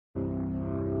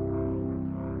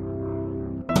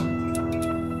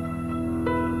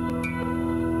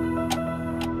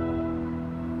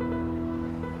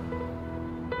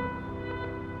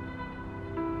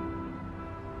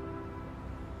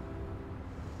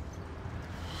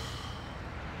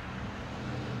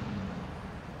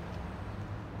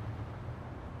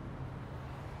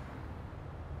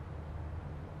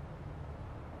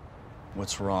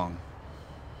What's wrong?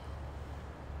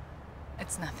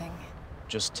 It's nothing.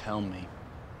 Just tell me.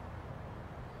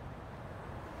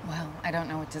 Well, I don't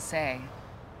know what to say.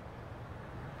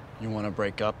 You want to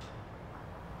break up?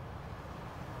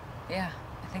 Yeah,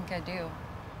 I think I do.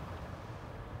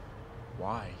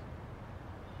 Why?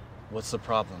 What's the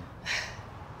problem?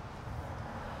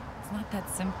 It's not that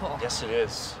simple. Yes, it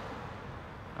is.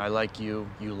 I like you,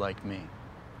 you like me.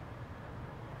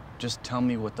 Just tell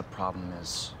me what the problem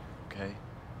is, okay?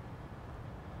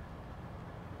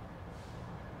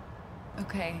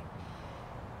 Okay.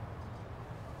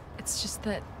 It's just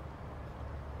that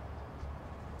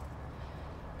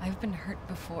I've been hurt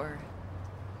before.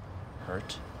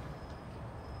 Hurt?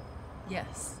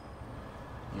 Yes.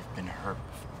 You've been hurt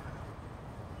before.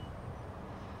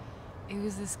 It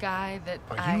was this guy that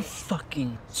Are you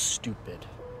fucking stupid?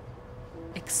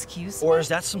 Excuse me? Or is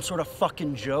that some sort of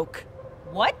fucking joke?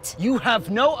 What? You have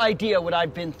no idea what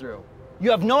I've been through.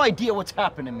 You have no idea what's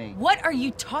happened to me. What are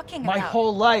you talking about? My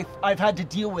whole life, I've had to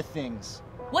deal with things.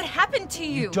 What happened to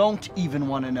you? You don't even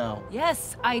want to know.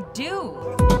 Yes, I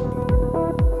do.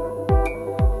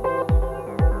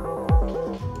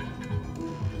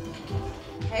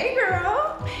 Hey,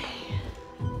 girl.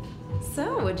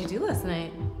 So, what'd you do last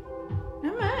night?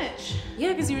 Not much.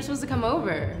 Yeah, because you were supposed to come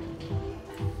over.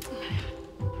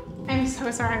 I'm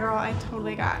so sorry, girl. I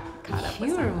totally got caught up with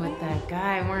You were something. with that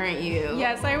guy, weren't you?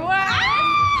 Yes, I was.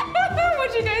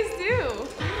 What'd you guys do?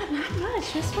 Not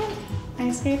much, just fun.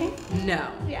 Ice skating? No.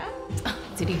 Yeah.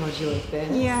 Did he hold you like this?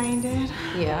 Yeah, I did.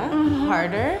 Yeah?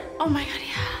 Harder? Oh my god,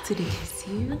 yeah. Did he kiss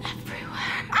you?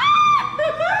 Everywhere.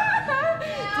 Did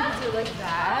he do like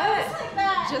that? Just like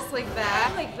that. Just like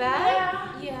that? Like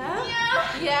that? Yeah. Yeah?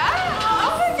 Yeah. Yeah?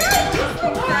 Oh my god, just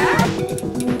like that?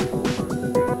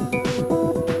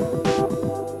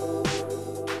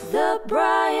 The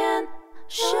Brian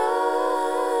Show.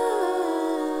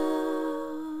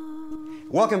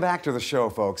 Welcome back to the show,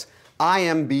 folks. I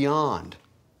am beyond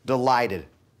delighted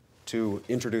to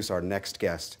introduce our next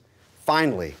guest.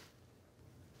 Finally,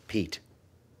 Pete.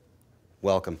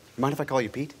 Welcome. Mind if I call you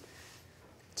Pete?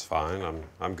 It's fine.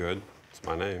 I'm good. It's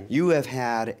my name. You have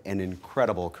had an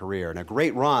incredible career and a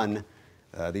great run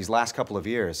these last couple of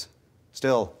years.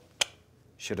 Still,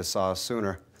 should have saw us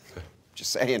sooner.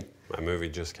 Just saying. My movie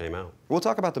just came out. We'll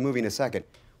talk about the movie in a second.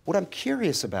 What I'm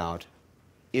curious about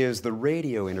is the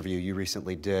radio interview you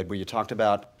recently did where you talked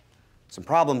about some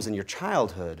problems in your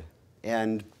childhood.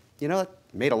 And, you know, it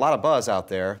made a lot of buzz out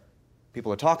there.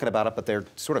 People are talking about it, but they're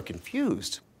sort of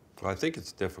confused. Well, I think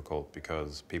it's difficult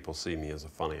because people see me as a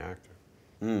funny actor.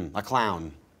 A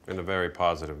clown. And a very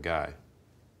positive guy.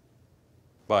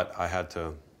 But I had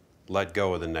to let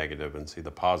go of the negative and see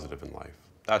the positive in life.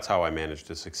 That's how I managed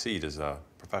to succeed as a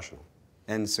professional.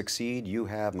 And succeed you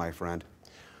have, my friend.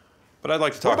 But I'd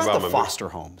like to talk what about about the my foster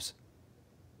homes?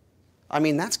 I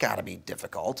mean, that's got to be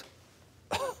difficult.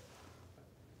 What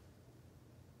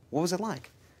was it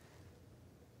like?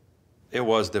 It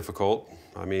was difficult.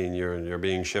 I mean, you're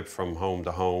being shipped from home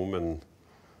to home and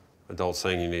adults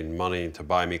saying you need money to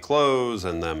buy me clothes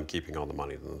and them keeping all the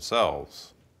money to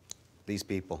themselves. These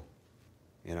people,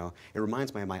 you know, it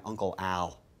reminds me of my Uncle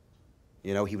Al.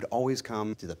 You know, he would always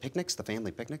come to the picnics, the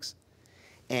family picnics,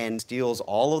 and steals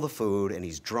all of the food and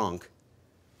he's drunk.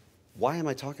 Why am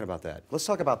I talking about that? Let's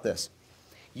talk about this.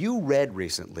 You read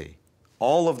recently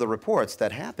all of the reports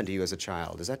that happened to you as a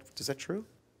child. Is that true?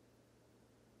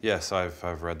 Yes,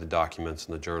 I've read the documents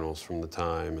and the journals from the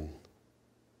time, and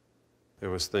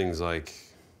there was things like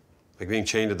being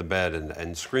chained to the bed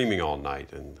and screaming all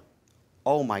night, and...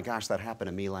 Oh my gosh, that happened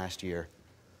to me last year.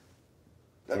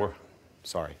 Or,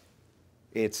 Sorry.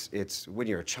 It's when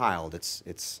you're a child, it's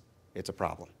a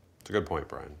problem. it's a good point,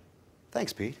 Brian.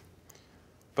 Thanks, Pete.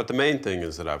 But the main thing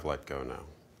is that I've let go now.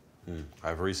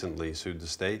 I've recently sued the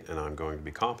state, and I'm going to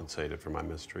be compensated for my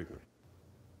mistreatment.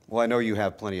 Well, I know you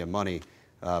have plenty of money,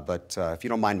 but if you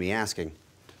don't mind me asking,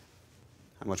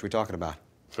 how much are we talking about?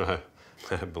 I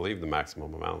believe the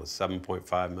maximum amount is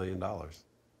 $7.5 million.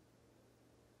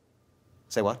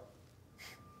 Say what?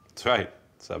 That's right,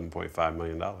 $7.5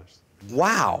 million.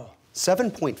 Wow,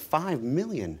 7.5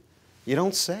 million. You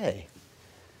don't say.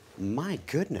 My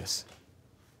goodness.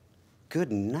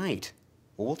 Good night.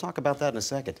 Well, we'll talk about that in a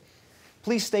second.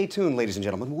 Please stay tuned, ladies and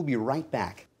gentlemen. We'll be right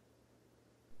back.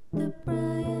 The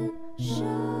Brian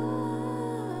Show.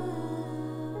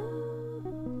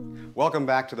 Welcome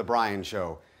back to The Brian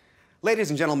Show. Ladies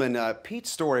and gentlemen,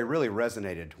 Pete's story really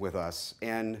resonated with us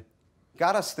and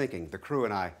got us thinking, the crew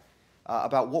and I,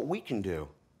 about what we can do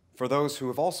for those who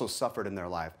have also suffered in their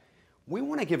life. We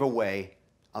want to give away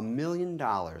 $1 million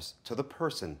to the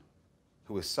person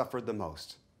who has suffered the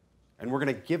most. And we're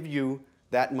gonna give you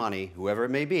that money, whoever it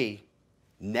may be,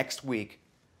 next week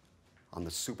on the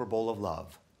Superbowl of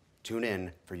Love. Tune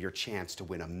in for your chance to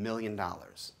win $1 million.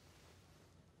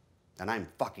 And I'm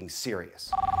fucking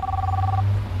serious.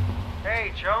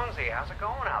 Hey, Jonesy, how's it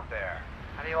going out there?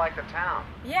 How do you like the town?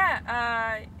 Yeah,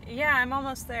 I'm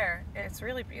almost there. It's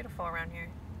really beautiful around here.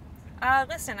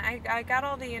 Listen, I got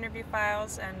all the interview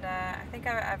files, and I think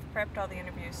I've prepped all the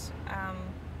interviews. I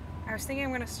was thinking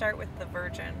I'm going to start with the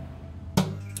Virgin.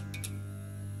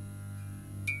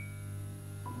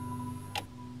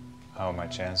 How are my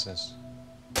chances?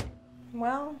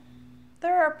 Well,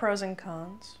 there are pros and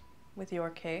cons with your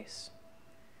case.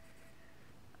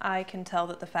 I can tell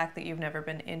that the fact that you've never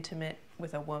been intimate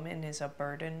with a woman is a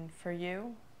burden for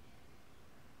you.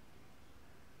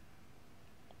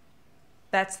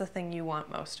 That's the thing you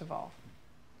want most of all.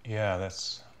 Yeah,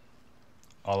 that's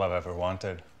all I've ever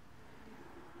wanted.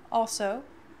 Also,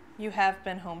 you have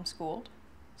been homeschooled,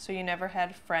 so you never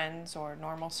had friends or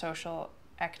normal social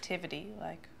activity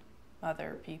like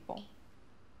other people.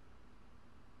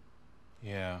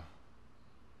 Yeah.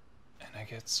 And I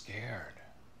get scared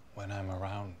when I'm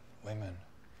around women.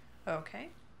 Okay.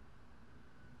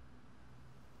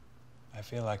 I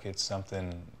feel like it's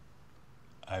something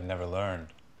I've never learned.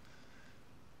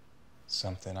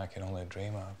 Something I can only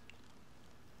dream of.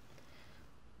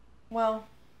 Well,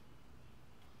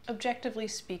 objectively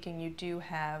speaking, you do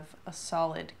have a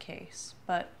solid case,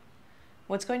 but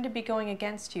what's going to be going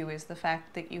against you is the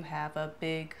fact that you have a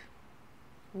big,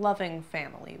 loving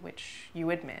family, which you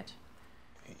admit.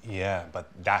 Yeah, but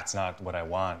that's not what I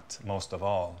want, most of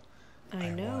all. I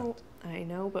know,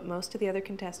 but most of the other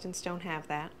contestants don't have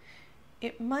that.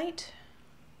 It might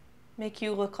make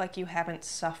you look like you haven't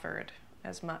suffered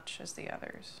as much as the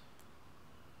others.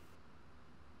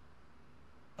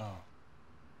 Oh.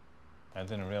 I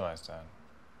didn't realize that.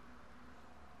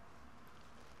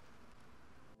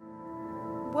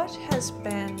 What has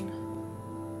been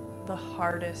the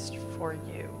hardest for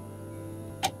you?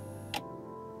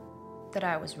 That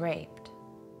I was raped.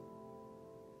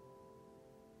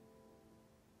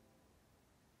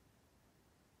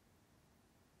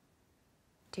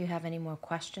 Do you have any more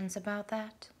questions about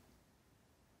that?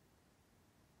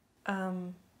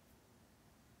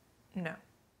 No.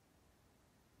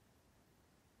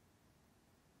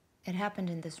 It happened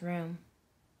in this room.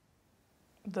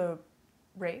 The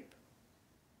rape?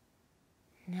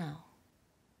 No.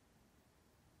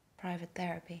 Private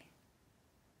therapy.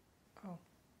 Oh.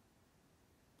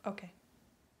 Okay.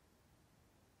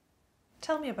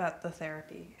 Tell me about the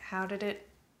therapy. How did it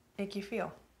make you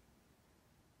feel?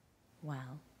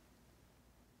 Well,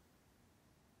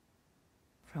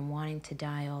 from wanting to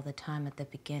die all the time at the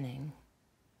beginning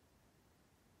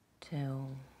to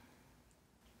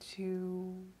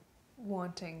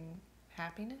wanting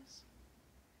happiness?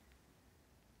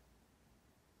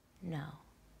 no.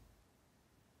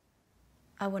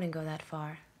 I wouldn't go that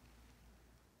far.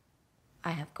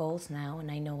 I have goals now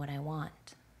and I know what I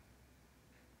want.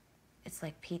 It's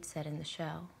like Pete said in the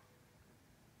show.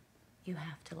 You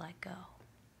have to let go.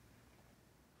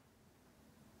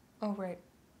 Oh, right.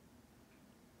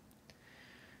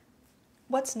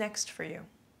 What's next for you?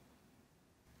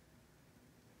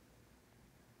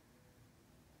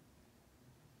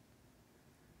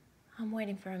 I'm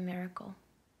waiting for a miracle.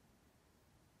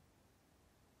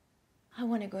 I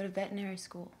want to go to veterinary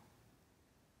school.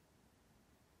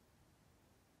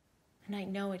 And I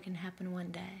know it can happen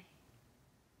one day.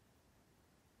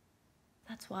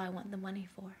 That's why I want the money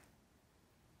for.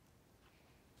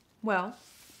 Well,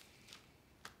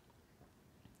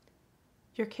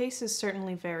 your case is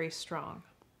certainly very strong.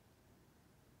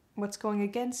 What's going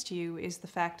against you is the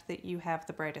fact that you have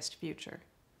the brightest future.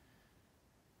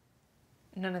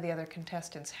 None of the other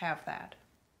contestants have that.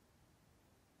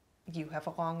 You have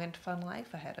a long and fun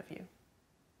life ahead of you.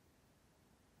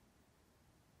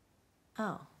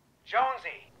 Oh.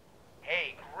 Jonesy!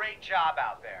 Hey, great job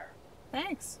out there.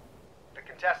 Thanks. The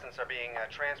contestants are being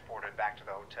transported back to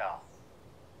the hotel.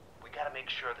 We gotta make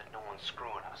sure that no one's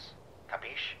screwing us.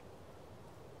 Capiche?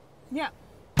 Yeah.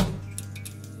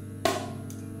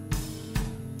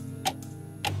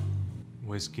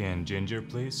 Whiskey and ginger,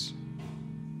 please.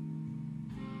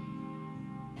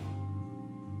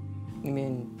 You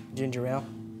mean ginger ale?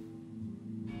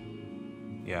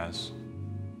 Yes.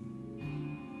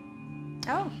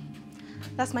 Oh,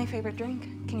 that's my favorite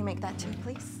drink. Can you make that too,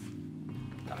 please?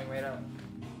 Coming right up.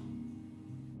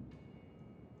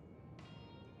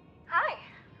 Hi,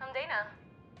 I'm Dana.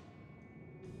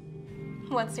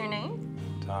 What's your name?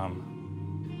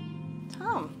 Tom.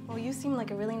 Tom. Well, you seem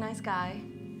like a really nice guy.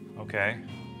 Okay.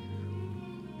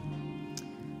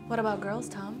 What about girls,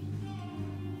 Tom?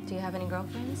 Do you have any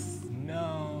girlfriends?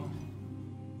 No.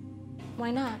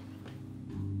 Why not?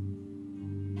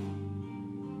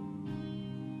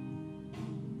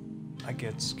 I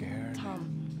get scared. Tom,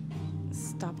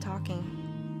 stop talking.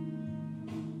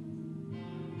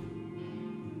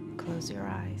 Close your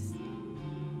eyes.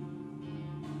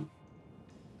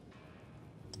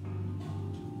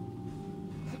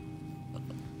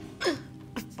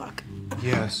 Fuck.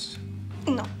 Yes.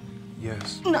 No.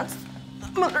 Yes. Nuts.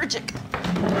 I'm allergic.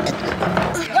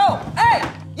 Yo! Hey!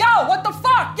 Yo! What the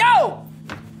fuck? Yo!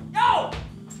 Yo!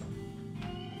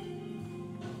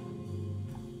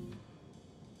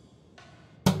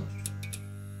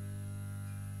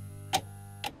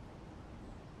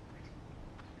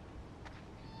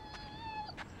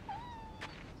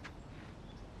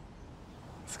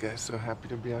 This guy's so happy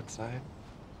to be outside.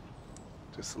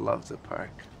 Just loves the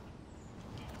park.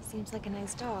 Seems like a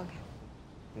nice dog.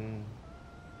 Mm.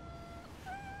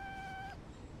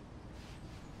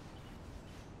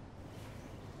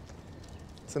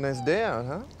 It's a nice day out,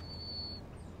 huh?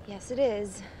 Yes, it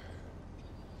is.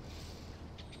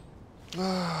 You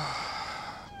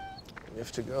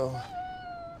have to go.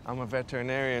 I'm a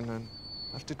veterinarian and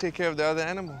I have to take care of the other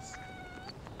animals.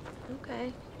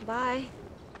 Okay, bye.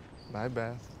 Bye,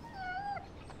 Beth.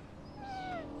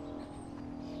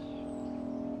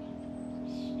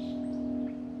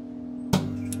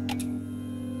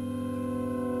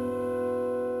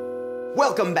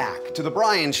 Welcome back to The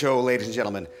Brian Show, ladies and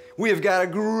gentlemen. We have got a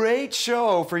great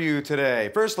show for you today.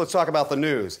 First, let's talk about the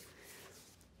news.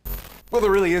 Well,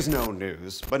 there really is no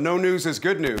news, but no news is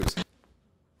good news.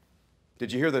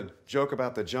 Did you hear the joke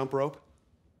about the jump rope?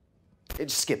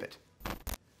 Just skip it.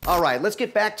 All right, let's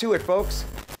get back to it, folks.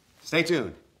 Stay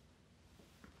tuned.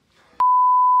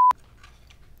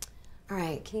 All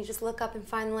right, can you just look up and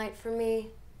find the light for me?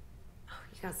 Oh,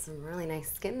 you got some really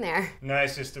nice skin there.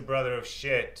 Nicest brother of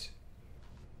shit.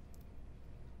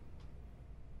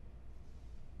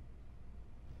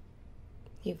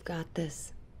 You've got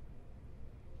this.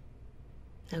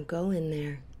 Now go in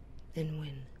there and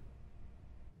win.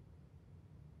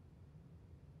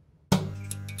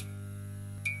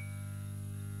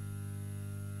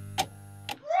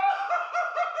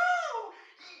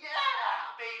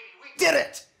 Did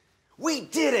it! We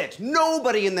did it!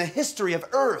 Nobody in the history of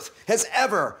Earth has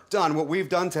ever done what we've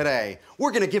done today.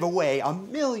 We're gonna give away $1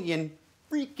 million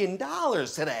freaking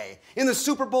today in the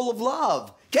Super Bowl of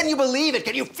Love. Can you believe it?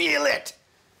 Can you feel it?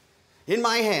 In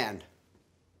my hand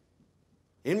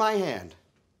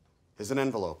is an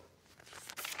envelope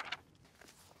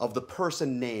of the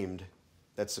person named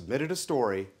that submitted a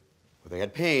story where they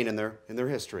had pain in their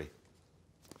history.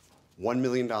 $1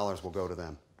 million will go to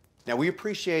them. Now, we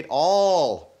appreciate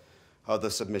all of the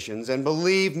submissions, and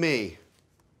believe me,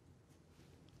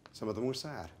 some of them were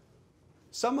sad.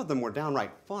 Some of them were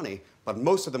downright funny, but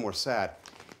most of them were sad.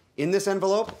 In this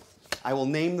envelope, I will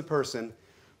name the person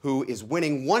who is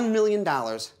winning $1 million,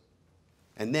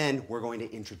 and then we're going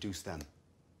to introduce them.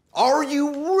 Are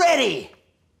you ready?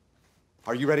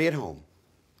 Are you ready at home?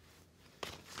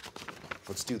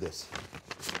 Let's do this.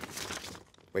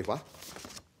 Wait, what?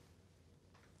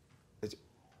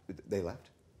 They left?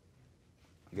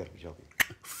 You gotta be joking.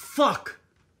 Fuck!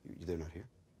 They're not here?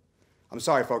 I'm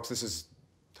sorry, folks, this is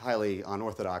highly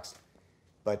unorthodox,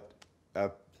 but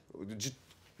just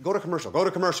go to commercial, go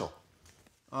to commercial.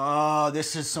 Oh,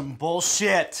 this is some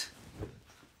bullshit.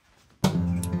 You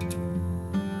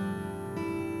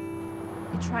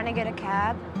trying to get a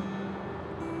cab?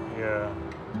 Yeah.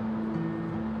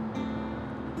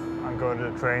 I'm going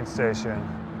to the train station.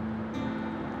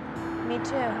 Me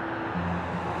too.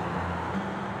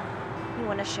 You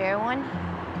want to share one?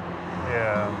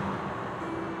 Yeah.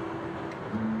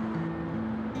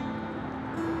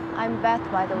 I'm Beth,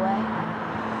 by the way.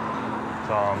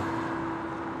 Tom.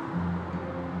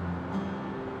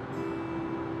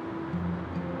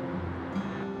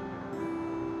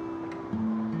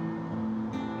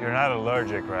 You're not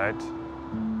allergic, right?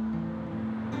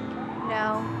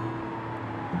 No.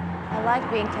 I like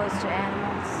being close to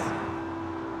animals.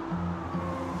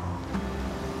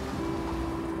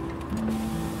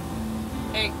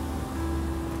 Hey.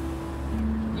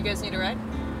 You guys need a ride?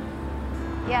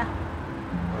 Yeah.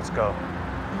 Let's go.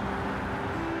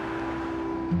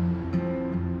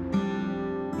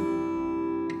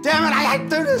 Damn it, I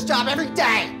do this job every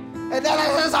day, and then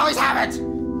this always happens.